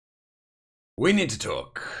We need to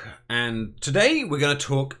talk, and today we're going to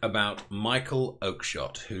talk about Michael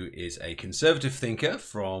Oakeshott, who is a conservative thinker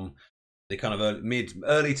from the kind of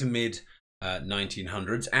early to mid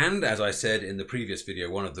 1900s, and as I said in the previous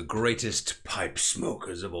video, one of the greatest pipe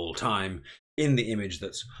smokers of all time in the image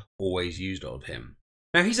that's always used of him.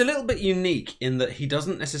 Now, he's a little bit unique in that he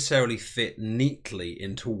doesn't necessarily fit neatly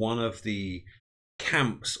into one of the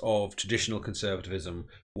camps of traditional conservatism,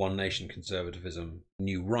 one nation conservatism,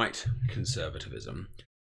 new right conservatism,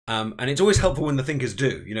 and it's always helpful when the thinkers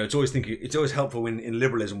do. You know, it's always helpful in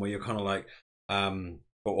liberalism where you're kind of like,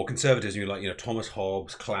 or conservatism, you're like, you know, Thomas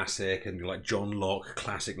Hobbes, classic, and you're like John Locke,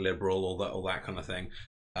 classic liberal, all that kind of thing.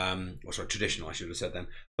 Or sorry, traditional, I should have said then.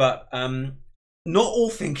 But not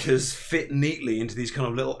all thinkers fit neatly into these kind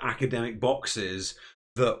of little academic boxes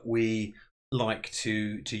that we like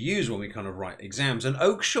to use when we kind of write exams, and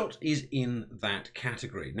Oakeshott is in that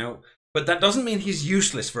category. Now, but that doesn't mean he's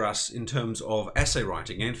useless for us in terms of essay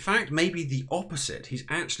writing. In fact, maybe the opposite. He's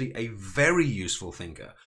actually a very useful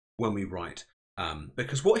thinker when we write,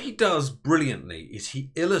 because what he does brilliantly is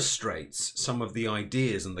he illustrates some of the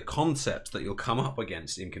ideas and the concepts that you'll come up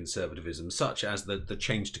against in conservatism, such as the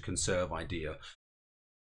change to conserve idea,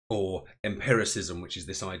 or empiricism, which is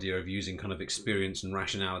this idea of using kind of experience and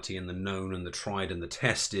rationality and the known and the tried and the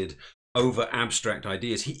tested over abstract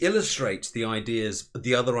ideas. He illustrates the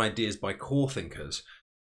other ideas by core thinkers,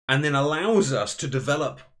 and then allows us to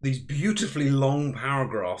develop these beautifully long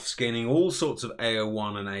paragraphs, gaining all sorts of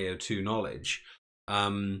AO1 and AO2 knowledge,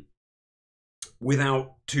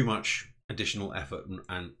 without too much additional effort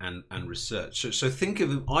and research. So think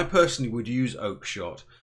of, I personally would use Oakeshott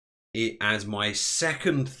as my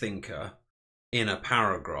second thinker in a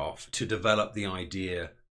paragraph to develop the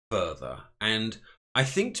idea further. And I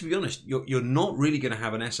think, to be honest, you're not really going to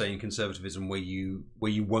have an essay in conservatism where you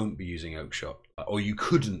won't be using Oakeshott, or you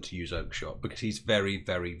couldn't use Oakeshott, because he's very,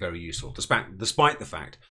 very, very useful, despite the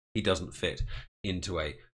fact he doesn't fit into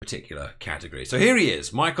a particular category. So here he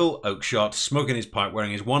is, Michael Oakeshott, smoking his pipe,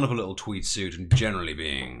 wearing his wonderful little tweed suit, and generally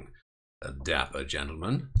being a dapper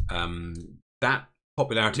gentleman. That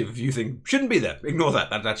popularity of a few things shouldn't be there. Ignore that.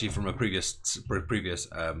 That's actually from a previous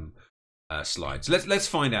slide. So let's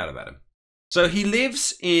find out about him. So he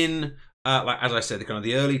lives in, like as I said, the kind of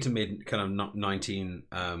the early to mid kind of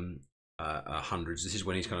 1900s. This is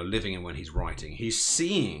when he's kind of living and when he's writing. He's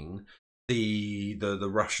seeing the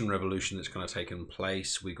Russian Revolution that's kind of taken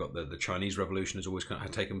place. We've got the Chinese Revolution has always kind of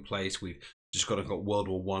taken place. We've just got World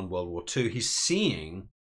War I, World War II. He's seeing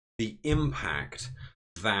the impact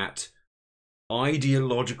that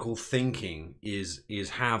ideological thinking is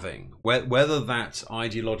having, whether that's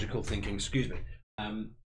ideological thinking,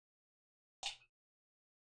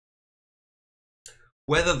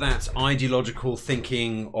 whether that's ideological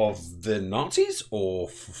thinking of the Nazis, or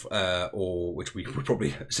which we would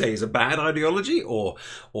probably say is a bad ideology, or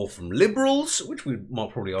from liberals, which we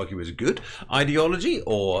might probably argue is a good ideology,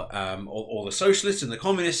 or the socialists and the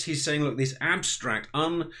communists. He's saying, look, this abstract,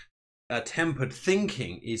 tempered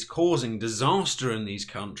thinking is causing disaster in these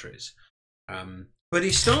countries. But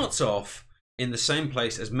he starts off in the same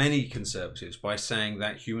place as many conservatives by saying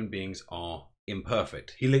that human beings are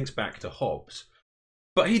imperfect. He links back to Hobbes.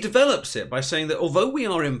 But he develops it by saying that although we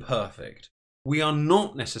are imperfect, we are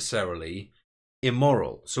not necessarily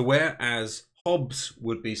immoral. So whereas Hobbes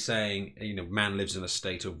would be saying, you know, man lives in a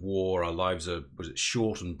state of war, our lives are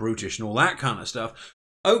short and brutish and all that kind of stuff,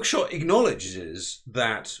 Oakeshott acknowledges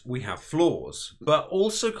that we have flaws, but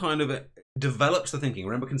also kind of develops the thinking.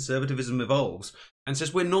 Remember, conservatism evolves and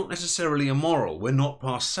says we're not necessarily immoral. We're not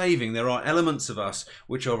past saving. There are elements of us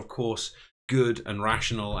which are, of course, good and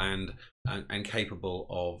rational and capable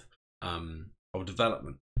of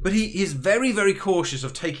development. But he is very, very cautious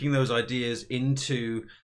of taking those ideas into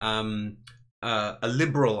a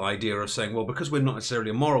liberal idea of saying, well, because we're not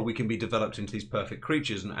necessarily immoral, we can be developed into these perfect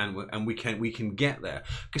creatures, and we can get there.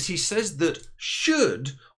 Because he says that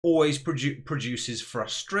should always produces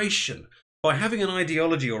frustration. By having an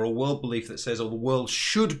ideology or a world belief that says, oh, the world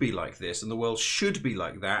should be like this, and the world should be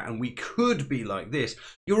like that, and we could be like this,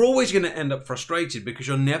 you're always going to end up frustrated, because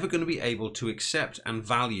you're never going to be able to accept and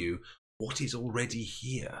value what is already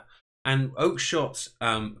here. And Oakeshott's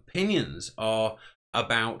opinions are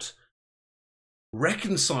about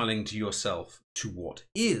reconciling to yourself to what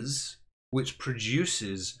is, which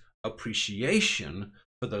produces appreciation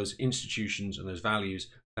for those institutions and those values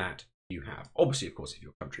that you have. Obviously, of course, if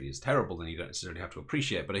your country is terrible, then you don't necessarily have to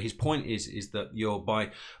appreciate. But his point is that you're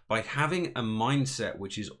by having a mindset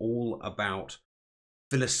which is all about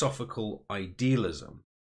philosophical idealism,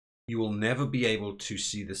 you will never be able to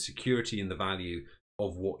see the security and the value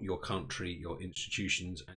of what your country, your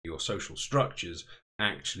institutions, and your social structures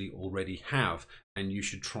actually already have. And you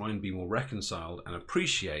should try and be more reconciled and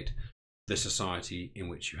appreciate the society in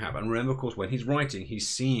which you have. And remember, of course, when he's writing, he's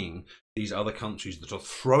seeing these other countries that are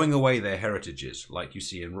throwing away their heritages, like you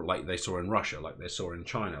see in, like they saw in Russia, like they saw in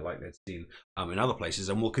China, like they've seen in other places,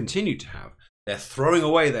 and will continue to have. They're throwing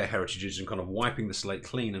away their heritages and kind of wiping the slate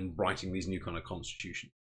clean and writing these new kind of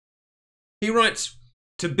constitutions. He writes,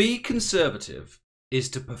 to be conservative is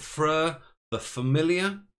to prefer the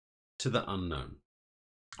familiar to the unknown,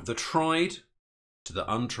 the tried to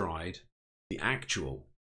the untried, the actual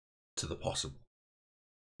to the possible.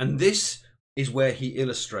 And this is where he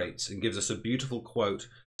illustrates and gives us a beautiful quote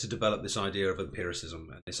to develop this idea of empiricism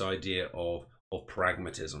and this idea of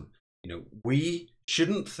pragmatism. You know, we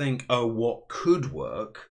shouldn't think, oh, what could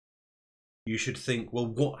work? You should think, well,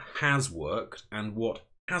 what has worked and what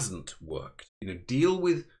hasn't worked? You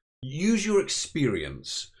know, use your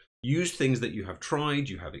experience, use things that you have tried,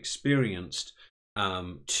 you have experienced,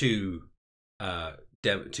 to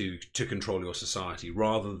control your society,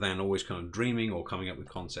 rather than always kind of dreaming or coming up with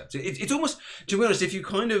concepts. It's almost, to be honest, if you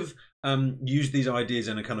kind of use these ideas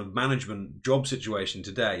in a kind of management job situation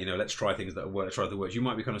today, you know, let's try things that work, let's try the works, you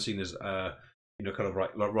might be kind of seen as you know, kind of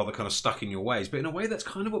rather kind of stuck in your ways. But in a way, that's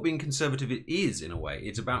kind of what being conservative is. In a way,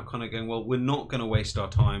 it's about kind of going, well, we're not going to waste our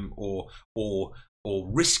time or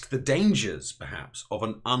risk the dangers, perhaps, of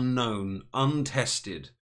an unknown, untested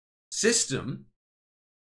system.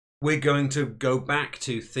 We're going to go back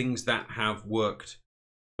to things that have worked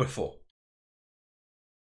before.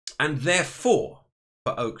 And therefore,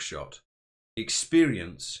 for Oakeshott,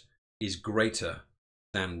 experience is greater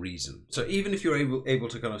than reason. So even if you're able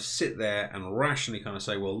to kind of sit there and rationally kind of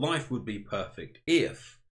say, well, life would be perfect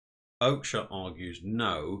if, Oakeshott argues,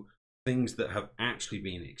 no, things that have actually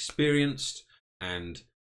been experienced and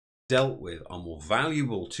dealt with are more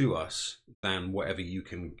valuable to us than whatever you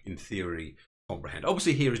can, in theory, comprehend.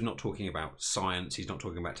 Obviously, here he's not talking about science, he's not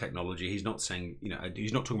talking about technology, he's not saying, you know,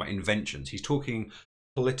 he's not talking about inventions, he's talking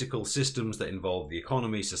political systems that involve the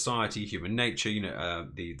economy, society, human nature, you know,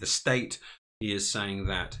 the state. He is saying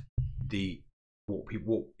that what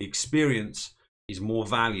people experience is more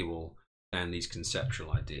valuable than these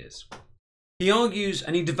conceptual ideas. He argues,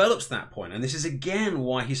 and he develops that point, and this is again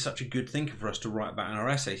why he's such a good thinker for us to write about in our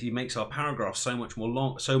essays. He makes our paragraphs so much more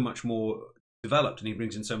long, so much more developed, and he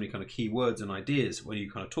brings in so many kind of key words and ideas when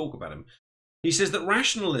you kind of talk about him. He says that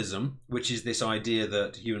rationalism, which is this idea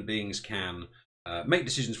that human beings can make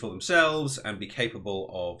decisions for themselves and be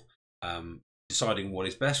capable of deciding what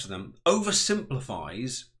is best for them,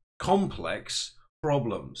 oversimplifies complex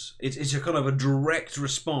problems. It's a kind of a direct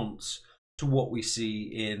response to what we see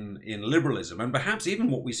in liberalism, and perhaps even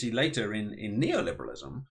what we see later in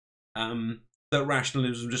neoliberalism, that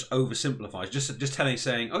rationalism just oversimplifies, just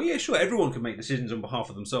saying, oh yeah, sure, everyone can make decisions on behalf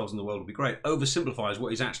of themselves and the world will be great, oversimplifies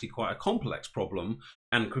what is actually quite a complex problem.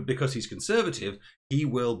 And because he's conservative, he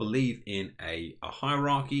will believe in a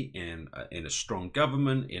hierarchy, in a strong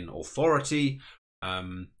government, in authority,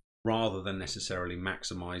 rather than necessarily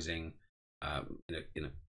maximizing, in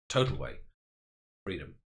a total way,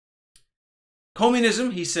 freedom.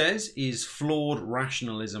 Communism, he says, is flawed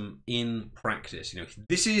rationalism in practice. You know,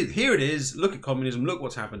 here it is. Look at communism. Look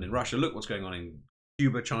what's happened in Russia. Look what's going on in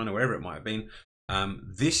Cuba, China, wherever it might have been.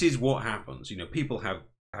 This is what happens. You know, people have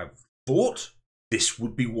thought this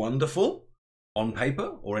would be wonderful on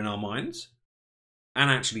paper or in our minds, and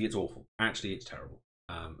actually it's awful. Actually, it's terrible.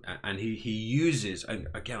 And he uses, and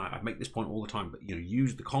again, I make this point all the time, but you know,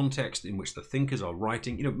 use the context in which the thinkers are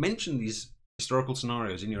writing. You know, mention these historical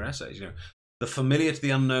scenarios in your essays. You know, the familiar to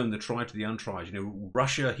the unknown, the tried to the untried. You know,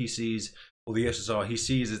 Russia, he sees, or the USSR, he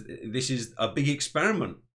sees as this is a big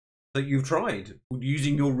experiment that you've tried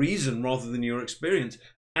using your reason rather than your experience.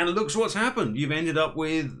 And look what's happened. You've ended up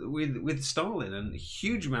with Stalin and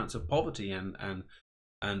huge amounts of poverty and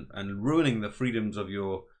ruining the freedoms of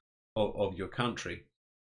your country.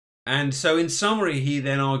 And so, in summary, he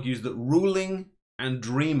then argues that ruling and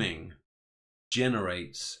dreaming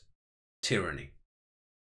generates tyranny.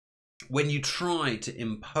 When you try to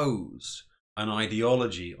impose an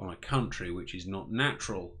ideology on a country which is not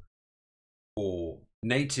natural or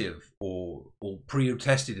native or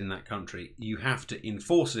pre-tested in that country, you have to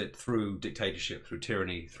enforce it through dictatorship, through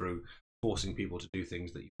tyranny, through forcing people to do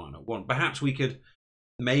things that you might not want. Perhaps we could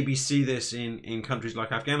maybe see this in countries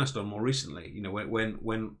like Afghanistan more recently. You know,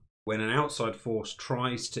 when an outside force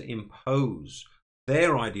tries to impose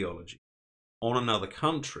their ideology on another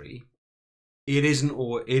country, it is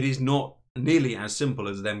not nearly as simple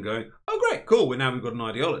as them going, oh great, cool, we've got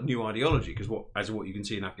an new ideology, because what you can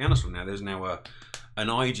see in Afghanistan now, there's now an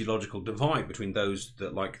ideological divide between those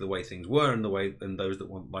that like the way things were and those that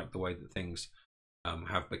want like the way that things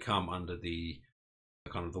have become under the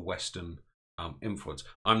kind of the Western influence.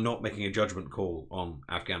 I'm not making a judgment call on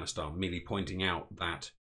Afghanistan, merely pointing out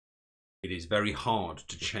that it is very hard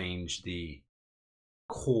to change the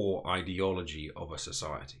core ideology of a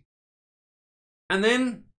society. And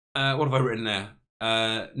then, what have I written there?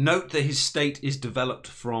 Note that his state is developed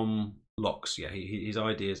from Locke's. Yeah, his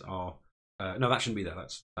ideas are. No, that shouldn't be there.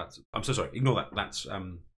 That's. I'm so sorry. Ignore that. That's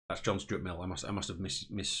John Stuart Mill. I must have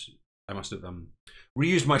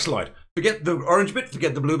reused my slide. Forget the orange bit.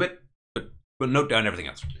 Forget the blue bit. But note down everything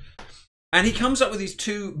else. And he comes up with these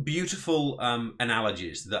two beautiful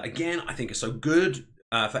analogies that, again, I think are so good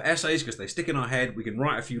for essays because they stick in our head. We can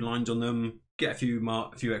write a few lines on them, get a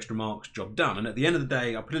few extra marks, job done. And at the end of the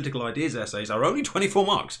day, our political ideas essays are only 24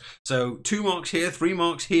 marks. So 2 marks here, 3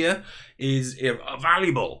 marks here is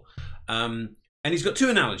valuable. And he's got 2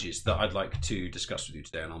 analogies that I'd like to discuss with you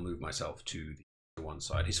today, and I'll move myself to the one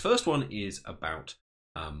side. His first one is about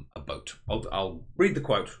a boat. I'll read the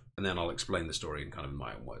quote and then I'll explain the story in kind of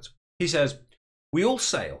my own words. He says, "We all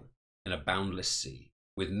sail in a boundless sea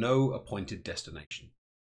with no appointed destination.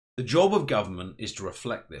 The job of government is to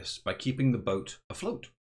reflect this by keeping the boat afloat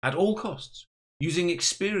at all costs, using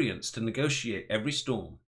experience to negotiate every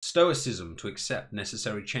storm, stoicism to accept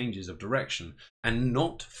necessary changes of direction, and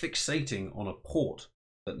not fixating on a port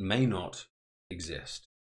that may not exist."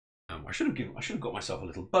 I should have got myself a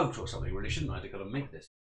little boat or something, really, shouldn't I? I've got to make this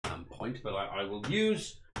point, but I will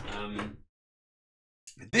use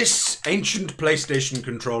this ancient PlayStation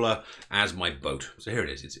controller as my boat. So here it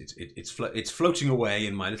is. It's floating away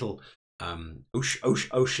in my little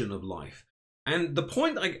ocean of life. And the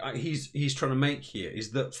point he's trying to make here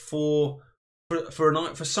is that for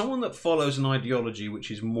someone that follows an ideology which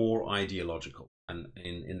is more ideological, and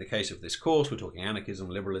in the case of this course, we're talking anarchism,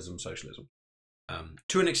 liberalism, socialism.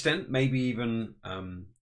 To an extent, maybe even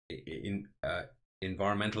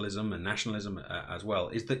environmentalism and nationalism as well,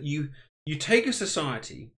 is that you take a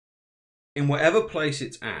society in whatever place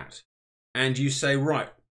it's at and you say, right,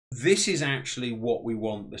 this is actually what we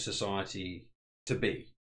want the society to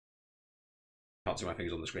be. Can't see my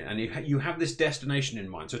fingers on the screen. And you have this destination in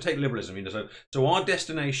mind. So take liberalism. So our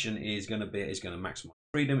destination is going to maximize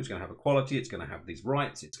freedom. It's going to have equality. It's going to have these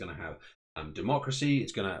rights. It's going to have democracy.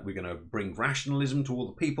 We're going to bring rationalism to all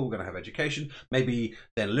the people. We're going to have education. Maybe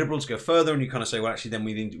then liberals go further, and you kind of say, well, actually, then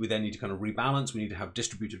we then need to kind of rebalance. We need to have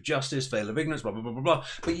distributive justice, failure of ignorance, blah blah blah blah blah.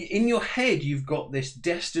 But in your head, you've got this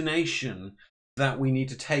destination that we need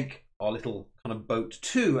to take our little kind of boat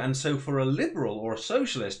to. And so, for a liberal or a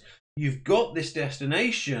socialist, you've got this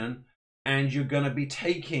destination, and you're going to be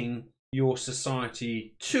taking your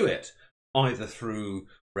society to it, either through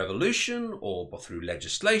revolution or through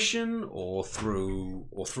legislation or through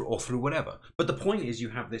whatever. But the point is, you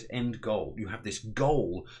have this end goal. You have this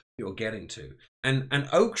goal you're getting to. And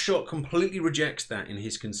Oakeshott completely rejects that in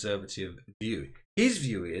his conservative view. His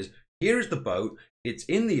view is, here is the boat, it's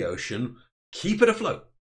in the ocean, keep it afloat.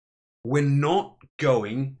 We're not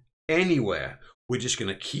going anywhere. We're just going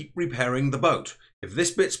to keep repairing the boat. If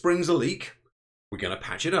this bit springs a leak, we're going to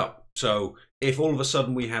patch it up. So if all of a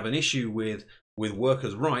sudden we have an issue with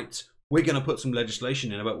workers' rights, we're going to put some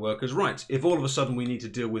legislation in about workers' rights. If all of a sudden we need to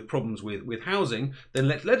deal with problems with housing, then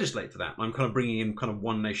let's legislate for that. I'm kind of bringing in kind of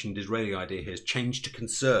one nation Disraeli idea here, is change to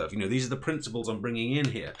conserve. These are the principles I'm bringing in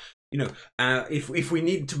here. If we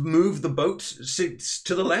need to move the boat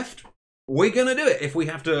to the left, we're going to do it. If we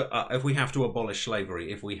have to abolish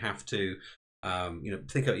slavery, if we have to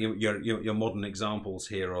think of your modern examples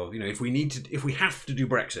here of, if we have to do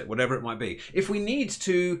Brexit, whatever it might be, if we need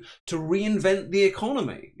to reinvent the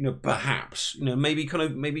economy, perhaps, maybe kind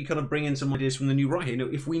of bring in some ideas from the new right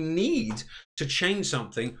here. If we need to change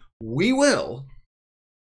something, we will,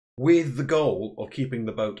 with the goal of keeping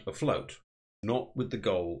the boat afloat, not with the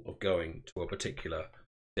goal of going to a particular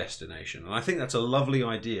destination. And I think that's a lovely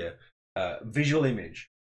idea, visual image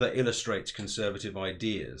that illustrates conservative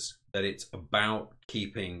ideas, that it's about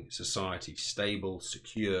keeping society stable,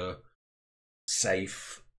 secure,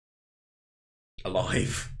 safe,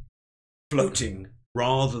 alive, floating,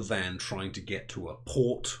 rather than trying to get to a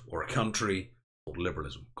port or a country, called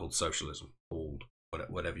liberalism, called socialism, called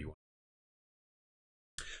whatever you want.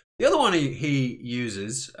 The other one he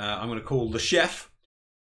uses, I'm going to call the chef,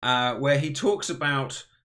 where he talks about,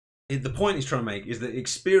 the point he's trying to make is that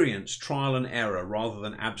experience, trial and error, rather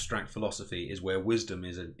than abstract philosophy, is where wisdom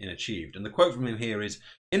is achieved. And the quote from him here is,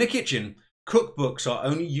 "In a kitchen, cookbooks are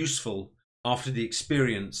only useful after the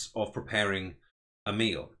experience of preparing a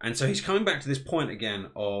meal." And so he's coming back to this point again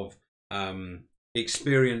of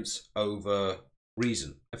experience over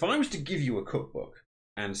reason. If I was to give you a cookbook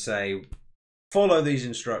and say, follow these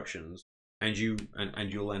instructions, and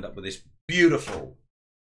you'll end up with this beautiful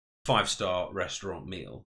 5-star restaurant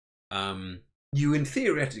meal, you in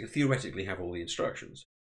theoretically have all the instructions.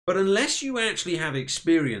 But unless you actually have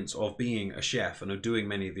experience of being a chef and of doing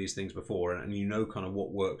many of these things before, and you know kind of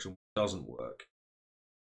what works and what doesn't work,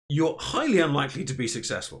 you're highly unlikely to be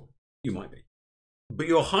successful. You might be, but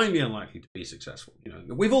you're highly unlikely to be successful. You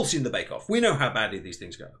know, we've all seen the Bake Off. We know how badly these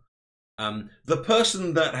things go. The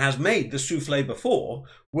person that has made the souffle before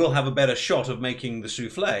will have a better shot of making the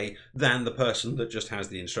souffle than the person that just has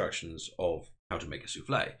the instructions of how to make a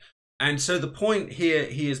souffle. And so the point here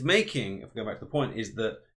he is making, if we go back to the point, is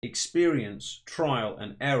that experience, trial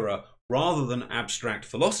and error, rather than abstract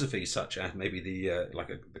philosophy such as maybe the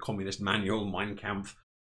the communist manual, Mein Kampf,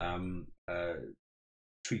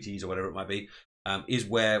 treatise or whatever it might be, is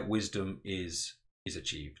where wisdom is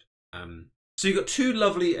achieved. So you've got two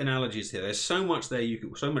lovely analogies here. There's so much there,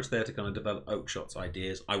 so much there to kind of develop Oakeshott's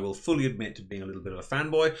ideas. I will fully admit to being a little bit of a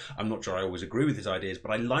fanboy. I'm not sure I always agree with his ideas,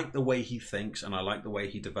 but I like the way he thinks, and I like the way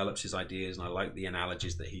he develops his ideas, and I like the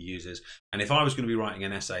analogies that he uses. And if I was going to be writing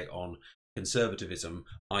an essay on conservatism,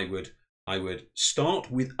 I would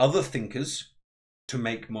start with other thinkers to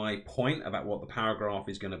make my point about what the paragraph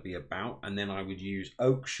is going to be about, and then I would use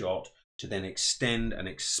Oakeshott to then extend and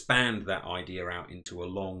expand that idea out into a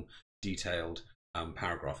long, detailed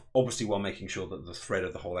paragraph, obviously while making sure that the thread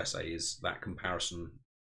of the whole essay is that comparison,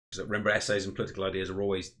 because remember, essays and political ideas are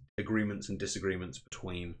always agreements and disagreements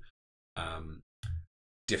between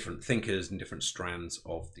different thinkers and different strands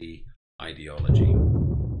of the ideology.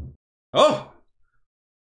 Oh,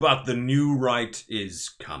 but the new right is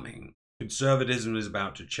coming. Conservatism is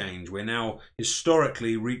about to change. We're now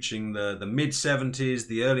historically reaching the mid-70s,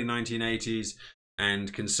 the early 1980s,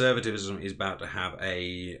 and conservatism is about to have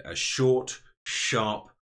a short, sharp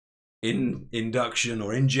induction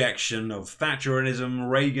or injection of Thatcherism,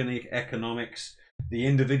 Reagan economics, the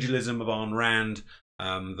individualism of Ayn Rand,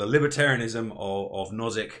 the libertarianism of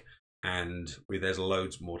Nozick, and there's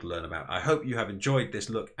loads more to learn about. I hope you have enjoyed this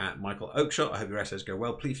look at Michael Oakeshott. I hope your essays go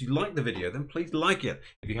well. Please, if you like the video, then please like it.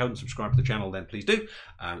 If you haven't subscribed to the channel, then please do.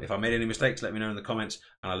 If I made any mistakes, let me know in the comments,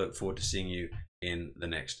 and I look forward to seeing you in the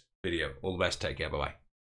next video. All the best. Take care. Bye-bye.